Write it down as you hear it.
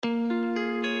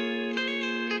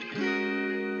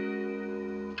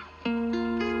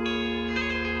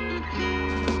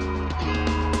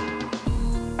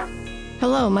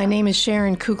Hello, my name is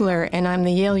Sharon Kugler, and I'm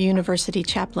the Yale University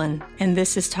Chaplain, and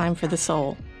this is Time for the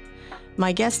Soul.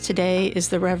 My guest today is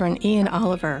the Reverend Ian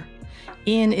Oliver.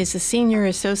 Ian is the Senior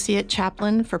Associate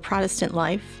Chaplain for Protestant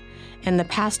Life and the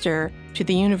pastor to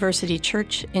the University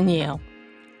Church in Yale.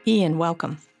 Ian,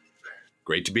 welcome.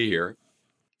 Great to be here.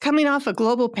 Coming off a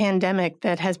global pandemic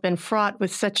that has been fraught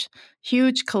with such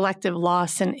huge collective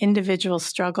loss and individual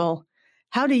struggle,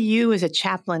 how do you as a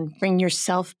chaplain bring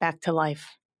yourself back to life?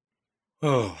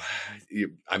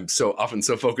 I'm so often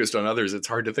so focused on others, it's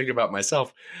hard to think about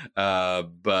myself.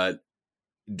 But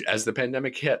as the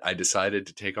pandemic hit, I decided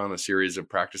to take on a series of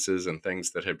practices and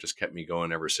things that have just kept me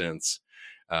going ever since.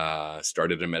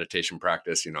 Started a meditation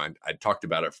practice. I talked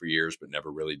about it for years, but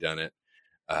never really done it.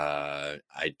 I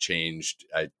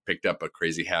picked up a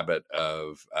crazy habit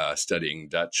of studying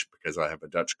Dutch because I have a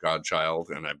Dutch godchild,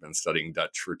 and I've been studying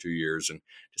Dutch for 2 years, and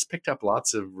just picked up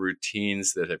lots of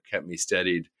routines that have kept me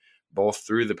steadied both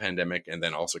through the pandemic and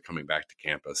then also coming back to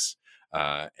campus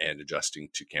and adjusting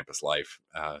to campus life.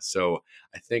 So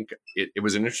I think it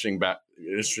was an interesting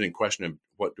question of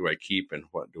what do I keep and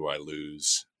what do I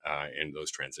lose in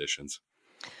those transitions.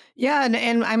 Yeah,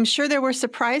 and I'm sure there were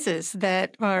surprises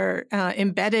that are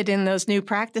embedded in those new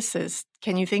practices.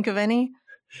 Can you think of any?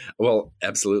 Well,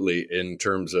 absolutely. In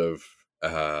terms of,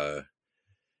 I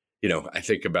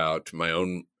think about my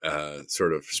own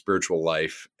sort of spiritual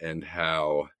life and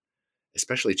how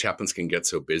especially chaplains can get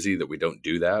so busy that we don't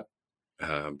do that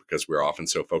because we're often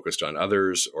so focused on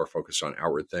others or focused on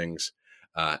outward things,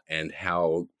 and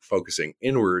how focusing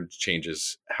inward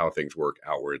changes how things work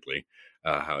outwardly,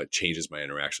 how it changes my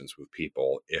interactions with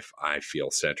people if I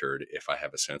feel centered, if I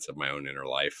have a sense of my own inner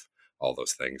life, all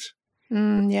those things.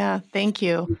 Yeah, thank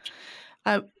you.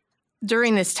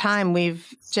 During this time,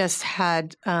 we've just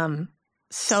had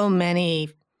so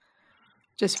many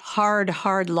just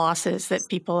hard losses that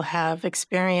people have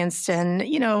experienced, and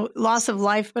loss of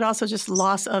life, but also just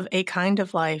loss of a kind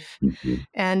of life. Mm-hmm.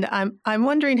 And I'm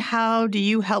wondering, how do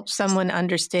you help someone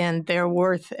understand their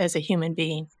worth as a human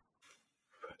being?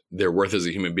 Their worth as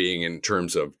a human being in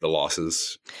terms of the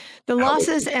losses,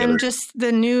 and just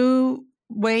the new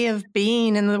way of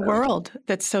being in the world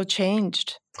that's so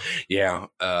changed. Yeah.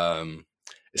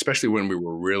 Especially when we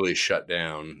were really shut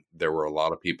down, there were a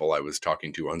lot of people I was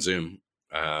talking to on Zoom.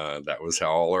 That was how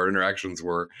all our interactions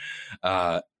were.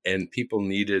 And people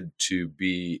needed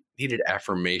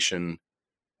affirmation,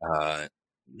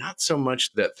 not so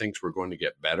much that things were going to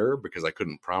get better, because I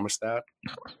couldn't promise that,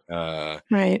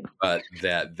 right, but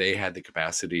that they had the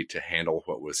capacity to handle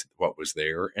what was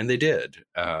there, and they did.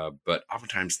 But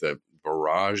oftentimes the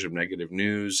barrage of negative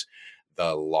news,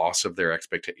 the loss of their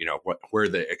expectation, where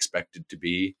they expected to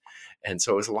be. And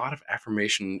so it was a lot of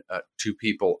affirmation to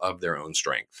people of their own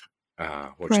strength,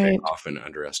 which they often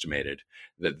underestimated,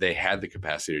 that they had the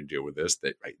capacity to deal with this,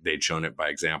 that they'd shown it by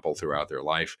example throughout their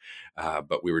life.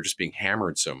 But we were just being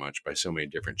hammered so much by so many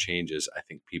different changes. I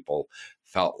think people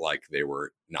felt like they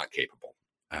were not capable.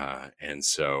 And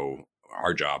so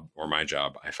our job, or my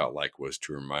job, I felt like, was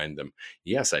to remind them,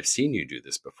 yes, I've seen you do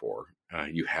this before.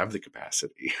 You have the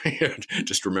capacity.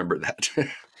 Just remember that.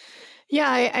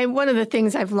 Yeah, one of the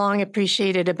things I've long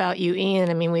appreciated about you, Ian,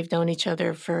 I mean, we've known each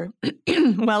other for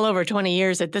well over 20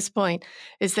 years at this point,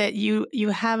 is that you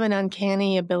have an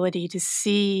uncanny ability to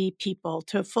see people,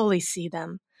 to fully see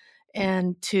them,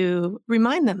 and to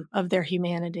remind them of their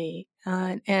humanity.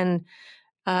 And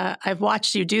I've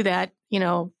watched you do that,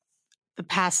 the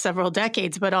past several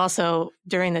decades, but also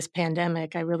during this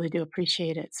pandemic. I really do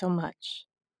appreciate it so much.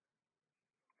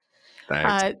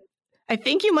 Thanks. I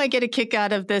think you might get a kick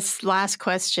out of this last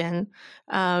question.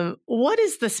 What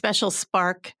is the special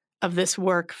spark of this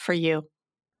work for you?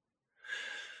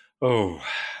 Oh,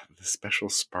 the special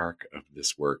spark of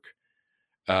this work.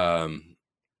 I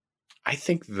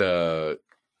think the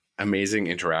amazing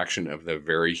interaction of the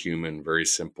very human, very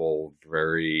simple,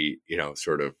 very,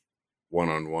 sort of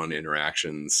one-on-one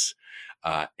interactions,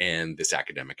 and this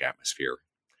academic atmosphere.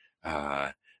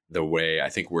 The way I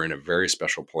think we're in a very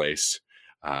special place.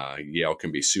 Yale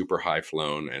can be super high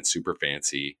flown and super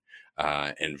fancy,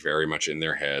 and very much in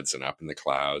their heads and up in the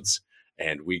clouds.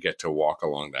 And we get to walk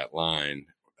along that line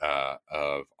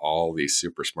of all these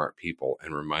super smart people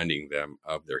and reminding them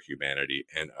of their humanity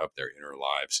and of their inner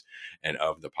lives and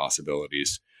of the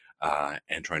possibilities,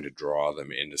 and trying to draw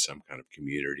them into some kind of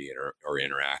community or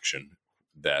interaction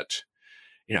that,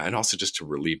 and also just to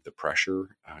relieve the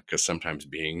pressure, because sometimes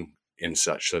being in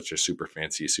such a super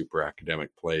fancy, super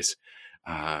academic place,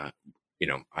 I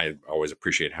always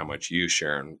appreciate how much you,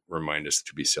 Sharon, remind us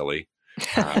to be silly,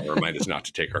 remind us not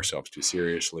to take ourselves too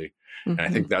seriously. Mm-hmm. And I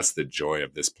think that's the joy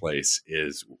of this place,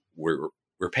 is we're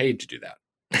we're paid to do that.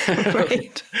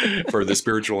 Right. For the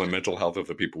spiritual and mental health of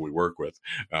the people we work with.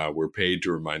 We're paid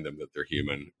to remind them that they're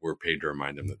human. We're paid to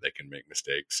remind them that they can make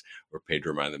mistakes. We're paid to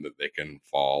remind them that they can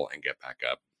fall and get back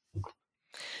up.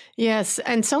 Yes.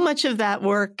 And so much of that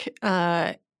work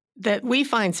that we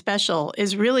find special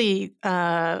is really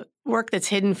work that's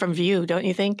hidden from view, don't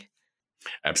you think?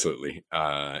 Absolutely.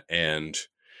 And,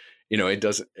 it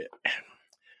doesn't,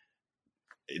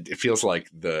 it feels like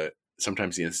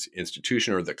sometimes the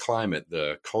institution or the climate,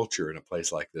 the culture in a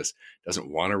place like this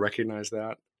doesn't want to recognize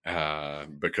that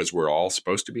because we're all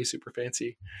supposed to be super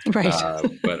fancy. Right.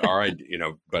 But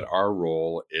our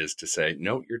role is to say,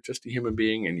 no, you're just a human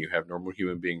being and you have normal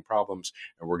human being problems,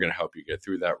 and we're going to help you get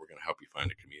through that. We're going to help you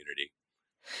find a community.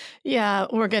 Yeah,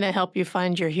 we're going to help you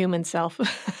find your human self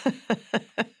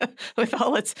with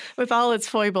all its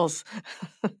foibles.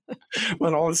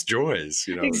 Well, all its joys,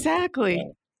 Exactly.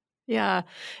 Yeah.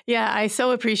 Yeah. I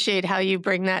so appreciate how you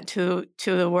bring that to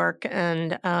the work.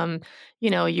 And,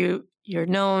 you're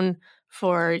known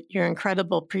for your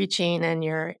incredible preaching and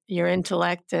your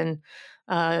intellect and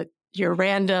your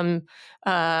random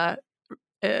uh,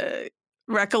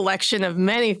 recollection of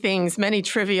many things, many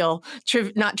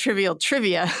not trivial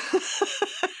trivia,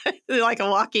 like a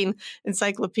walking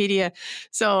encyclopedia.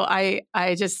 So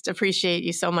I just appreciate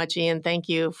you so much, Ian. Thank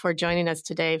you for joining us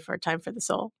today for Time for the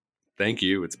Soul. Thank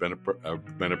you. It's been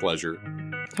a pleasure.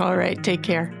 All right. Take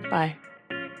care. Bye.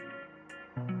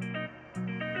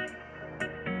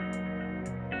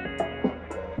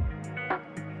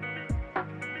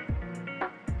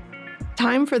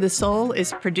 Time for the Soul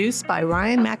is produced by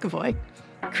Ryan McAvoy,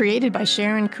 created by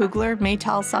Sharon Kugler,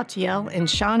 Maytal Satiel, and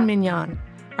Sean Mignon.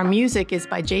 Our music is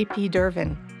by J.P.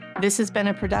 Dervin. This has been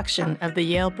a production of the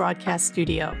Yale Broadcast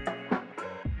Studio.